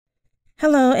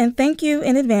Hello, and thank you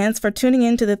in advance for tuning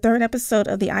in to the third episode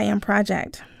of the I Am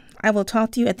Project. I will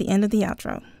talk to you at the end of the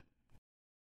outro.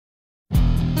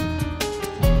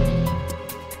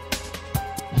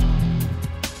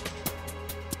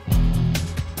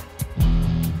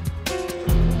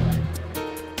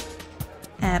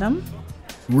 Adam?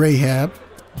 Rahab?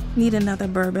 Need another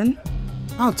bourbon?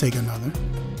 I'll take another.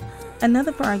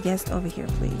 Another for our guest over here,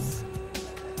 please.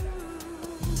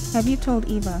 Have you told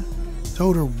Eva?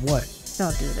 Told her what?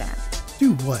 Don't do that.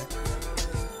 Do what?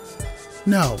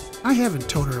 No, I haven't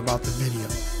told her about the video.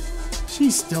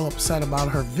 She's still upset about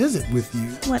her visit with you.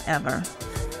 Whatever.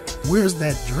 Where's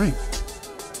that drink?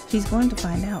 She's going to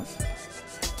find out.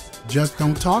 Just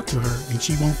don't talk to her and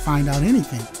she won't find out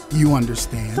anything. You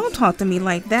understand? Don't talk to me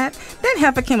like that. That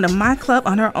heifer came to my club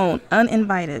on her own,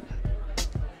 uninvited.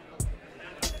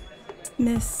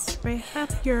 Miss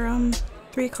Rahab, your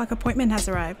 3 o'clock appointment has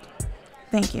arrived.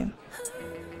 Thank you.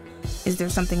 Is there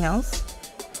something else?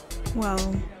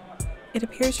 Well, it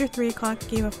appears your 3 o'clock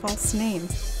gave a false name.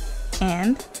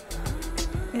 And?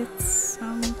 It's,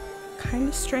 kind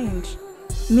of strange.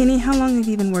 Minnie, how long have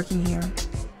you been working here?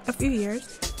 A few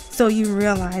years. So you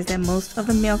realize that most of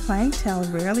the male clientele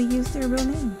rarely use their real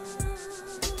name.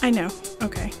 I know.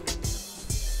 Okay.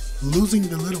 Losing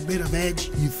the little bit of edge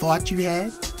you thought you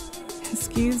had?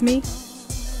 Excuse me?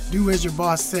 Do as your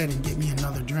boss said and get me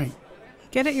another drink.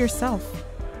 Get it yourself.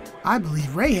 I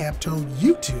believe Rahab told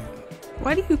you to.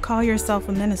 Why do you call yourself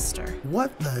a minister?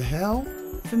 What the hell?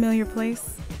 Familiar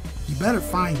place? You better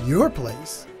find your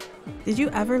place. Did you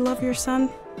ever love your son?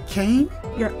 Cain?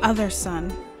 Your other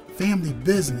son. Family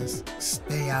business.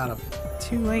 Stay out of it.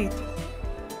 Too late.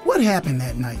 What happened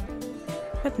that night?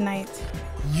 What night?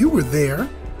 You were there.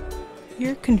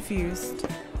 You're confused.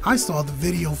 I saw the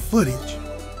video footage.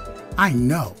 I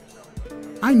know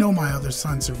my other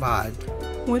son survived.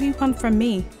 What do you want from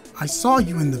me? I saw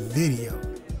you in the video.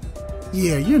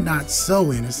 Yeah, you're not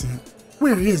so innocent.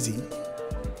 Where is he?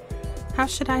 How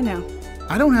should I know?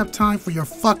 I don't have time for your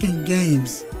fucking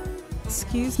games.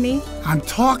 Excuse me? I'm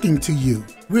talking to you.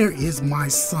 Where is my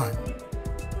son?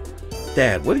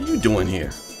 Dad, what are you doing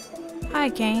here?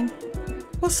 Hi, Cain.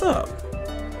 What's up?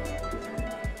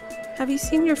 Have you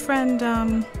seen your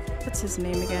friend, what's his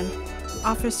name again?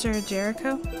 Officer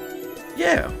Jericho?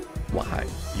 Yeah. Why?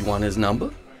 You want his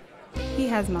number? He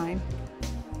has mine.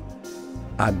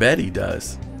 I bet he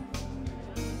does.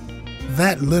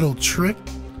 That little trick?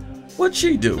 What'd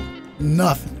she do?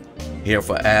 Nothing. Here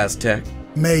for Aztec?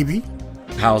 Maybe.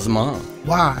 How's Mom?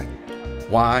 Why?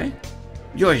 Why?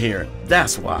 You're here.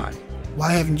 That's why.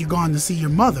 Why haven't you gone to see your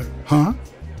mother, huh?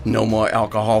 No more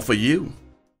alcohol for you.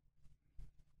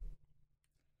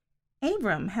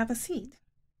 Abram, have a seat.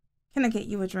 Can I get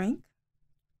you a drink?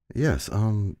 Yes,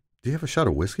 do you have a shot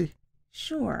of whiskey?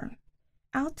 Sure.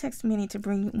 I'll text Minnie to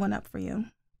bring one up for you.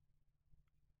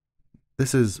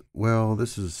 This is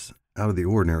out of the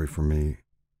ordinary for me.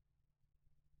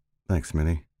 Thanks,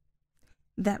 Minnie.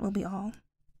 That will be all.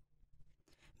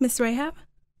 Miss Rahab?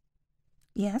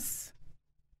 Yes?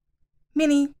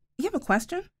 Minnie, you have a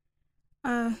question?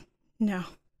 No.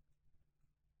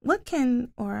 What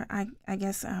can, or I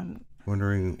guess,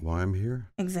 Wondering why I'm here?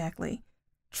 Exactly.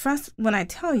 Trust when I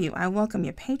tell you I welcome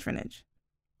your patronage.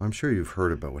 I'm sure you've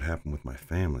heard about what happened with my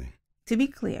family. To be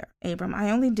clear, Abram, I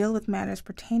only deal with matters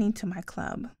pertaining to my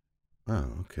club. Oh,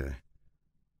 okay.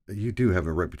 You do have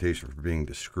a reputation for being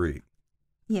discreet.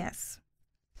 Yes.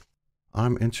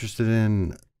 I'm interested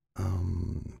in,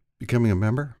 becoming a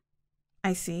member.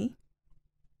 I see.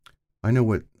 I know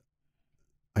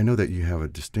that you have a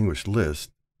distinguished list.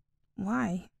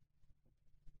 Why?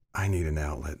 I need an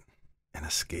outlet, an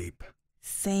escape.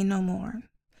 Say no more.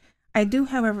 I do,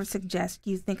 however, suggest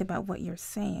you think about what you're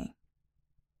saying.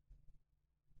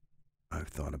 I've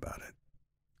thought about it.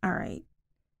 All right.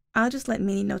 I'll just let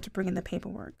Minnie know to bring in the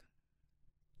paperwork.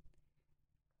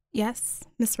 Yes,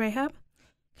 Miss Rahab?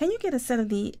 Can you get a set of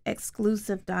the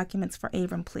exclusive documents for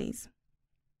Abram, please?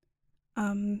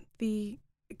 The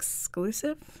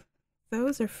exclusive?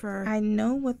 Those are for... I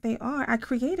know what they are. I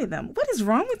created them. What is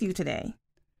wrong with you today?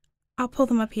 I'll pull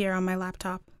them up here on my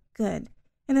laptop. Good.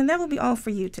 And then that will be all for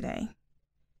you today.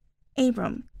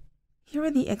 Abram, here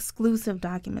are the exclusive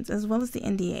documents as well as the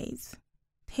NDAs.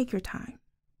 Take your time.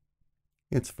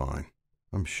 It's fine.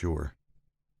 I'm sure.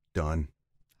 Done.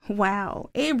 Wow.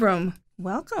 Abram,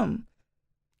 welcome.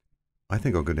 I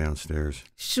think I'll go downstairs.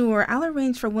 Sure. I'll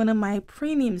arrange for one of my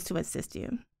premiums to assist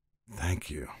you. Thank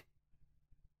you.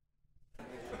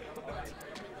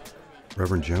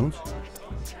 Reverend Jones?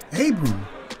 Abram,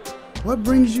 what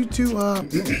brings you to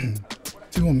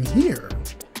him here?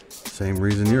 Same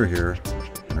reason you're here.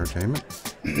 Entertainment?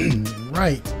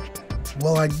 Right.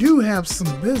 Well, I do have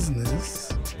some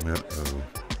business. Uh-oh.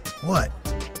 What?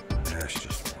 Ash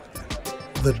just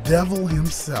walked in. The devil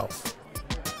himself.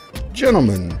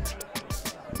 Gentlemen,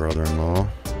 Brother-in-law.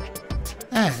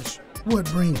 Ash, what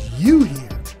brings you here?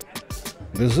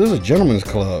 this is a gentleman's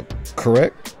club,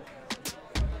 correct?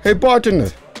 Hey,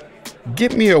 bartender,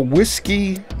 get me a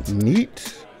whiskey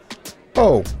neat.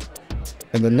 Oh,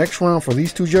 and the next round for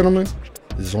these two gentlemen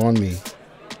is on me.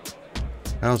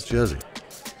 How's Jezzy?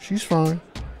 She's fine.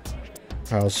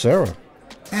 How's Sarah?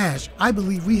 Ash, I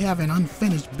believe we have an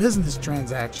unfinished business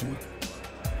transaction.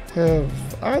 Have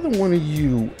either one of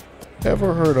you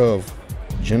ever heard of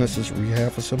Genesis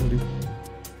Rehab Facility?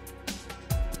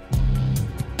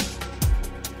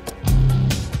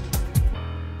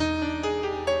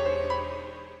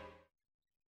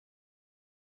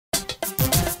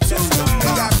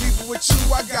 I got people with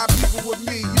you, I got people with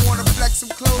me. You wanna flex some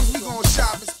clothes, we gon'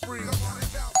 shop and spree.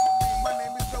 My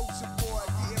name is Doja Boy,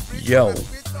 getting rich. Yo,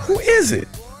 who is it?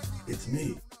 It's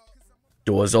me.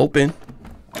 Doors open.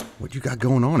 What you got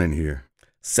going on in here?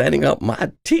 Setting up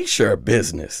my t-shirt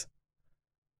business.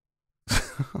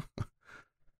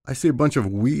 I see a bunch of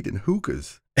weed and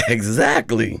hookahs.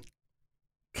 Exactly.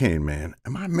 Kane, man,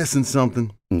 am I missing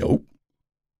something? Nope.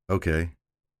 Okay.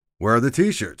 Where are the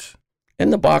t-shirts? In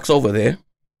the box over there.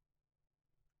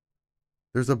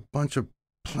 There's a bunch of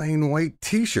plain white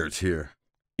t-shirts here.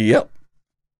 Yep.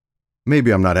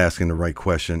 Maybe I'm not asking the right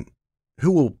question.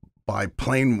 Who will buy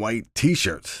plain white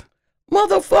t-shirts?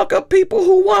 Motherfucker, people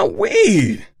who want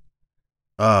weed.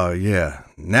 Yeah.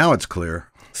 Now it's clear.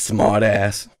 Smart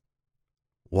ass.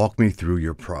 Walk me through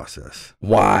your process.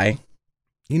 Why?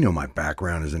 You know my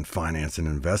background is in finance and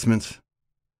investments.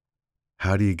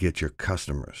 How do you get your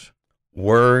customers?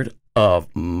 Word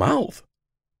of mouth.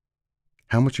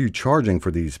 How much are you charging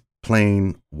for these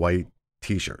plain white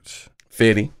t-shirts?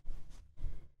 50.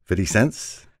 50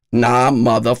 cents? Nah,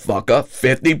 motherfucker,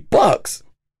 $50.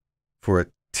 For a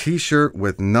t-shirt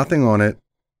with nothing on it,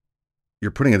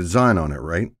 you're putting a design on it,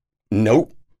 right?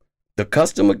 Nope. The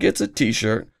customer gets a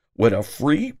t-shirt with a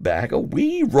free bag of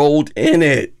weed rolled in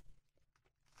it.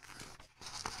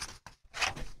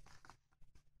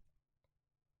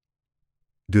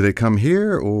 Do they come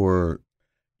here or...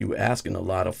 You asking a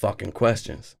lot of fucking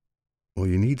questions. Well,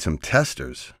 you need some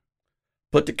testers.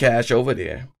 Put the cash over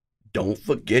there. Don't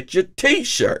forget your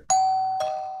t-shirt.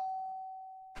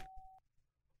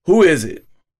 Who is it?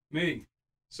 Me,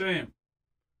 Sam.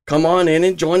 Come on in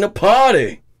and join the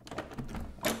party.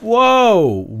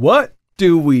 Whoa, what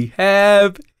do we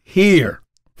have here?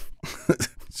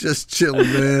 Just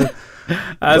chilling, man.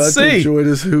 I About to see. enjoy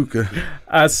this hookah.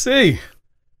 I see.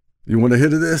 You want a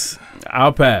hit of this?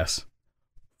 I'll pass.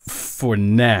 For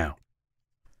now.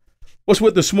 What's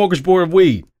with the smorgasbord of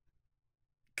weed?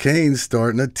 Kane's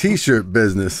starting a t-shirt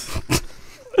business.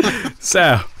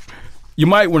 Sal, you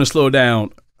might want to slow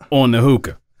down on the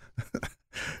hookah.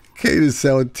 Kane is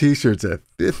selling t-shirts at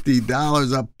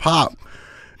 $50 a pop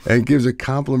and gives a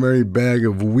complimentary bag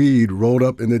of weed rolled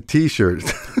up in the t-shirt.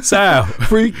 Sal.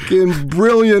 Freaking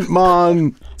brilliant,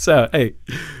 man. Sal, hey,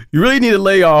 you really need to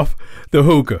lay off the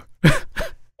hookah.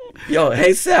 Yo,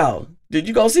 hey Sal, did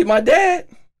you go see my dad?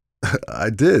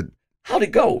 I did. How'd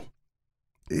it go?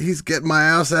 He's getting my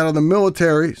ass out of the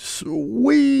military.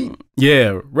 Sweet.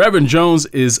 Yeah, Reverend Jones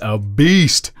is a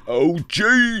beast.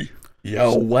 OG.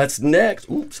 Yo, what's next?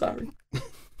 Oops, sorry.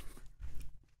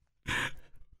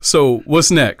 So,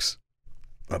 what's next?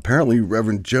 Apparently,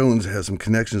 Reverend Jones has some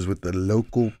connections with the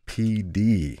local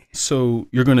PD. So,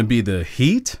 you're going to be the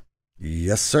heat?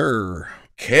 Yes, sir.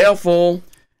 Careful.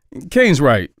 Kane's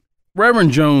right.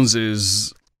 Reverend Jones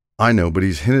is... I know, but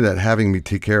he's hinted at having me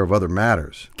take care of other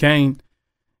matters. Kane,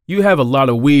 you have a lot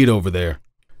of weed over there.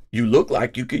 You look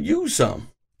like you could use some.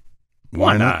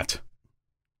 Why not?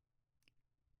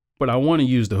 But I want to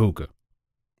use the hookah.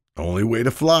 Only way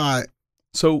to fly.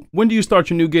 So, when do you start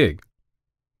your new gig?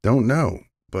 Don't know,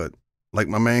 but like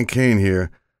my man Kane here,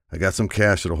 I got some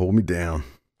cash that'll hold me down.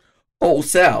 Oh,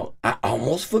 Sal, I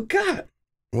almost forgot.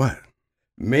 What?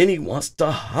 Minnie wants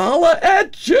to holler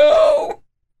at you.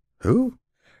 Who?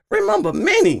 Remember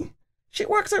Minnie? She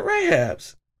works at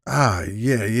Rahab's. Ah,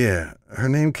 yeah. Her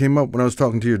name came up when I was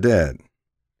talking to your dad.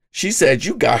 She said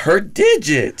you got her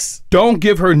digits. Don't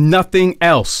give her nothing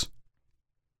else.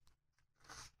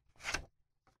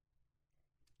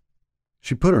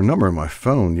 She put her number in my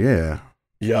phone, yeah.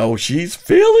 Yo, she's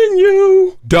feeling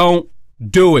you. Don't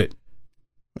do it.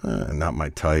 Not my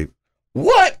type.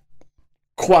 What?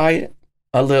 Quiet,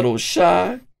 a little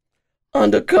shy,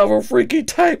 undercover freaky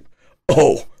type.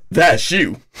 Oh, that's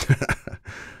you.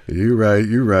 You're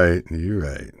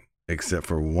right. Except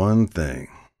for one thing.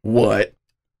 What?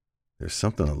 There's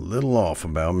something a little off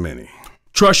about Minnie.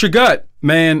 Trust your gut,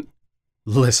 man.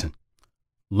 Listen,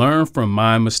 learn from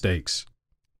my mistakes.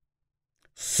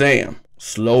 Sam,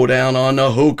 slow down on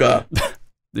the hookah.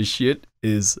 The shit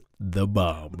is the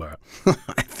bomb, bro.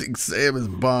 I think Sam is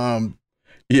bombed.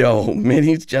 Yo,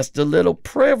 Minnie's just a little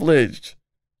privileged.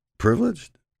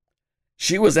 Privileged?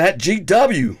 She was at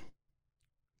GW.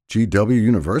 GW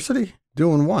University?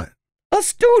 Doing what? A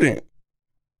student.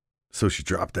 So she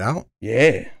dropped out?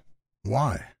 Yeah.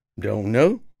 Why? Don't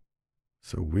know.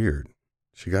 So weird.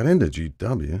 She got into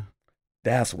GW.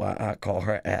 That's why I call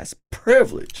her ass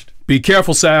privileged. Be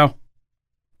careful, Sal.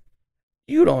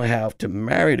 You don't have to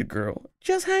marry the girl.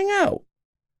 Just hang out.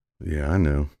 Yeah, I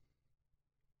know.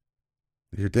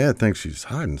 Your dad thinks she's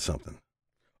hiding something.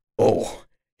 Oh,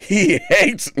 he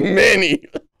hates Minnie.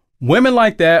 Women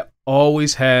like that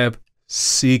always have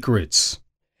secrets.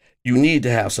 You need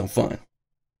to have some fun.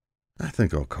 I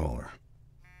think I'll call her.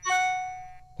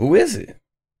 Who is it?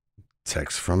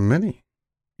 Text from Minnie.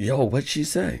 Yo, what'd she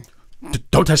say?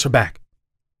 Don't text her back.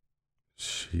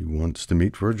 She wants to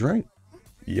meet for a drink.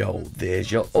 Yo,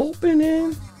 there's your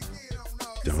opening.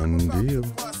 Done deal.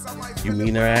 You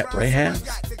mean her at Rahab's?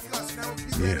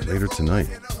 Yeah, later tonight.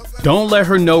 Don't let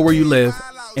her know where you live,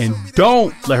 and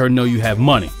don't let her know you have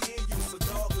money.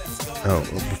 Oh,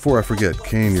 before I forget,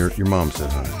 Kane, your mom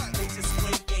said hi.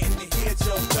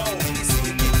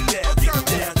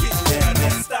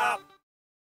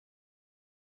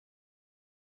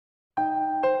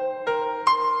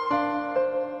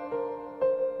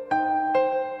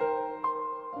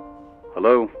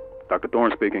 Hello, Dr.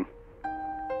 Thorne speaking.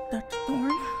 Dr.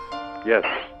 Thorne, Yes.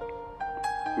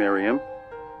 Miriam,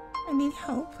 I need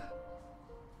help.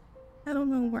 I don't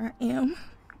know where I am.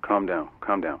 calm down,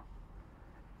 calm down.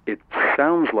 It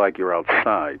sounds like you're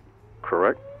outside,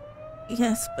 correct?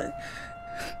 Yes, but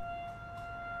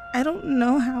I don't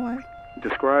know how I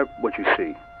Describe what you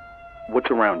see. What's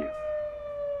around you?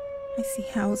 see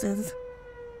houses.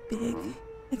 Big,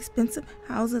 expensive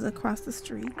houses across the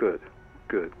street. Good,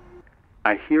 good.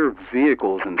 I hear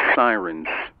vehicles and sirens.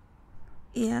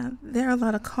 Yeah, there are a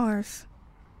lot of cars.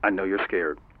 I know you're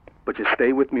scared, but just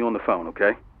stay with me on the phone,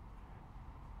 okay?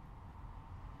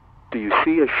 Do you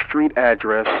see a street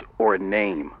address or a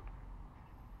name?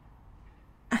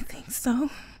 I think so.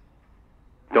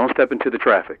 Don't step into the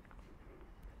traffic.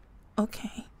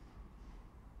 Okay.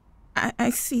 I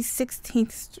see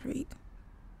 16th Street.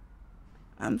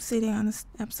 I'm sitting on the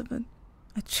steps of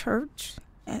a church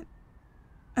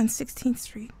on 16th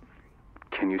Street.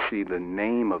 Can you see the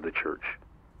name of the church?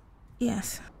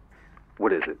 Yes.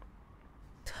 What is it?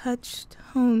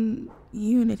 Touchstone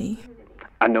Unity.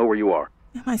 I know where you are.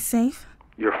 Am I safe?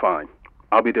 You're fine.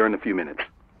 I'll be there in a few minutes.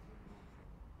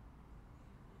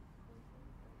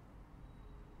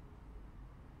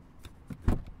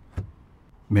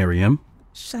 Miriam,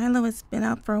 Shiloh has been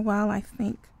out for a while, I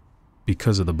think.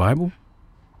 because of the Bible?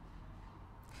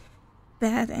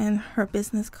 That and her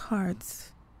business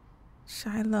cards.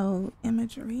 Shiloh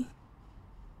imagery.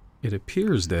 It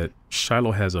appears that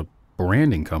Shiloh has a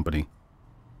branding company.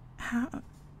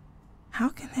 How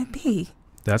can that be?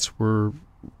 That's what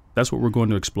we're going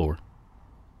to explore.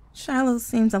 Shiloh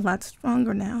seems a lot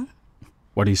stronger now.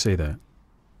 Why do you say that?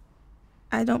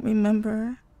 I don't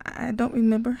remember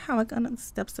how I got on the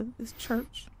steps of this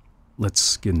church.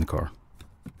 Let's get in the car.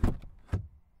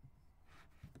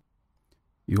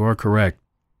 You are correct.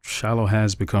 Shiloh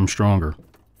has become stronger.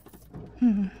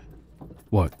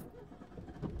 What?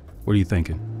 What are you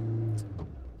thinking?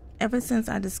 Ever since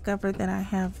I discovered that I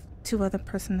have 2 other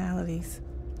personalities,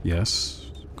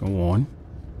 Yes, go on.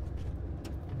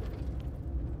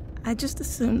 I just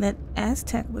assumed that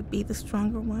Aztec would be the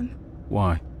stronger one.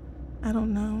 Why? I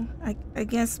don't know. I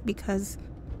guess because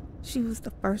she was the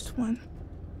first one.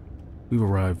 We've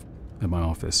arrived at my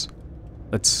office.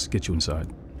 Let's get you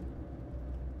inside.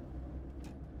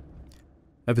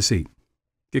 Have a seat.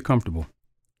 Get comfortable.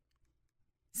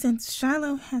 Since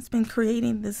Shiloh has been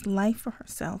creating this life for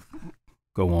herself,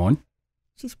 Go on.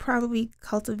 she's probably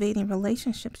cultivating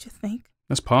relationships, you think?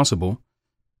 That's possible.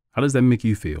 How does that make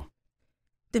you feel?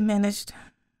 Diminished,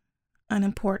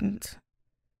 unimportant,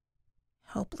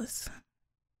 helpless.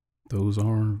 Those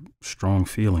are strong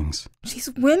feelings. She's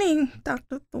winning,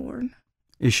 Dr. Thorne.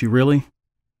 Is she really?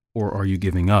 Or are you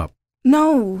giving up?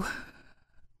 No.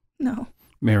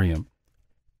 Miriam,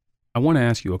 I want to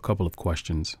ask you a couple of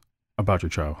questions about your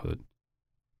childhood.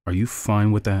 Are you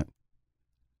fine with that?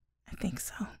 I think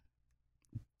so.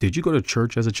 Did you go to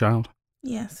church as a child?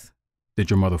 Yes. Did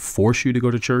your mother force you to go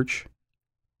to church?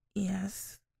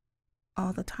 Yes.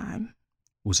 All the time.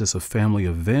 Was this a family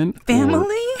event?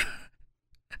 Family?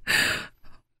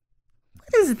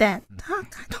 What is that,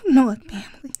 Doc? I don't know a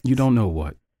family. You don't know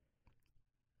what?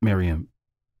 Miriam,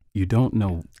 you don't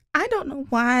know. I don't know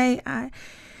why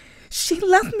she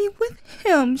left me with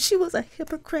him. She was a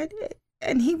hypocrite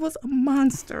and he was a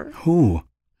monster. Who?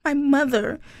 My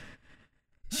mother.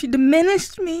 She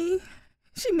diminished me.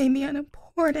 She made me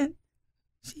unimportant.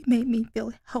 She made me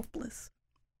feel helpless.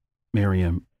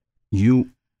 Miriam, you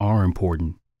are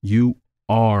important. You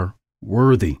are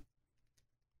worthy.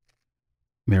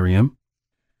 Miriam?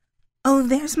 Oh,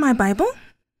 there's my Bible.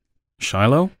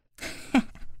 Shiloh?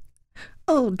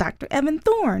 Oh, Dr. Evan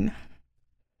Thorne.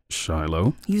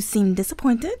 Shiloh? You seem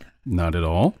disappointed. Not at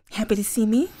all. Happy to see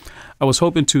me. I was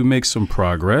hoping to make some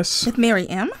progress. With Mary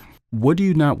M. What do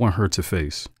you not want her to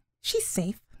face? She's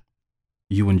safe.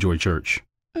 You enjoy church.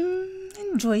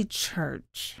 Enjoy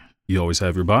church. You always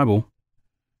have your Bible.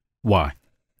 Why?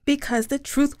 Because the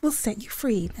truth will set you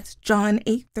free. That's John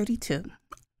 8:32.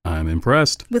 I'm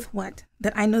impressed. With what?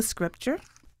 That I know scripture?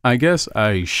 I guess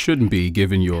I shouldn't be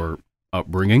given your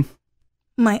upbringing.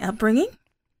 My upbringing?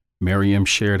 Miriam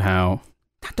shared how...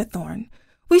 Dr. Thorne,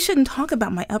 we shouldn't talk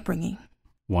about my upbringing.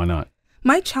 Why not?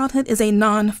 My childhood is a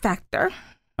non-factor.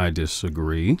 I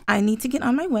disagree. I need to get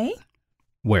on my way.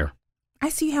 Where? I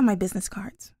see you have my business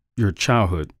cards. Your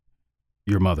childhood.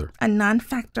 Your mother. A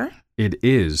non-factor? It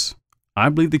is. I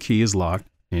believe the key is locked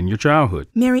in your childhood.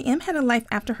 Mary M. had a life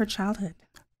after her childhood.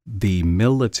 The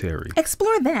military.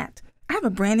 Explore that. I have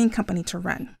a branding company to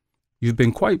run. You've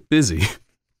been quite busy.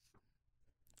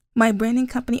 My branding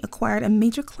company acquired a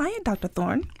major client, Dr.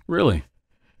 Thorne. Really?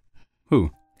 Who?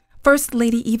 First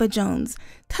Lady Eva Jones.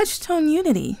 Touchstone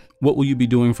Unity. What will you be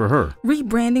doing for her?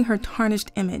 Rebranding her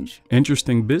tarnished image.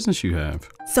 Interesting business you have.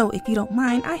 So if you don't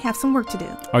mind, I have some work to do.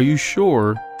 Are you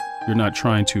sure you're not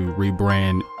trying to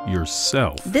rebrand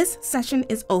yourself? This session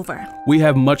is over. We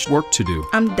have much work to do.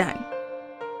 I'm done.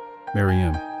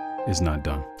 Miriam is not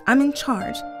done. I'm in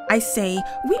charge. I say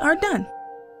we are done.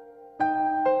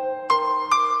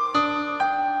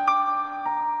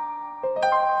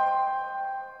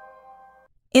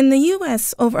 In the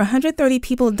U.S., over 130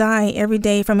 people die every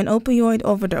day from an opioid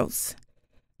overdose.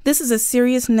 This is a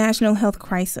serious national health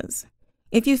crisis.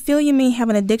 If you feel you may have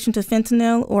an addiction to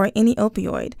fentanyl or any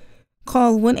opioid,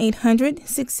 call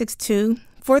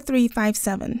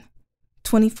 1-800-662-4357,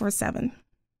 24/7.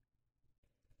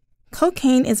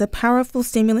 Cocaine is a powerful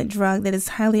stimulant drug that is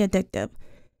highly addictive.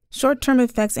 Short-term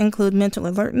effects include mental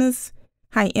alertness,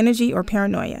 high energy, or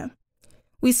paranoia.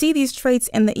 We see these traits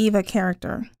in the Eva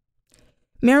character.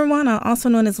 Marijuana, also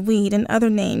known as weed and other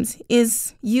names,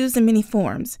 is used in many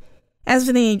forms. As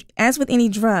with any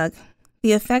drug,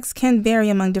 the effects can vary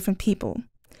among different people.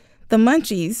 The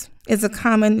munchies is a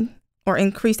common, or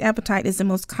increased appetite is the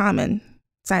most common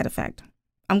side effect.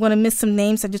 I'm going to miss some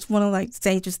names. I just want to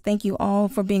say thank you all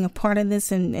for being a part of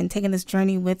this and taking this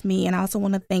journey with me. And I also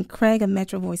want to thank Craig of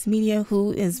Metro Voice Media,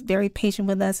 who is very patient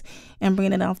with us and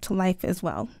bringing it off to life as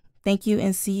well. Thank you,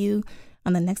 and see you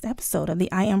on the next episode of the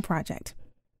I Am Project.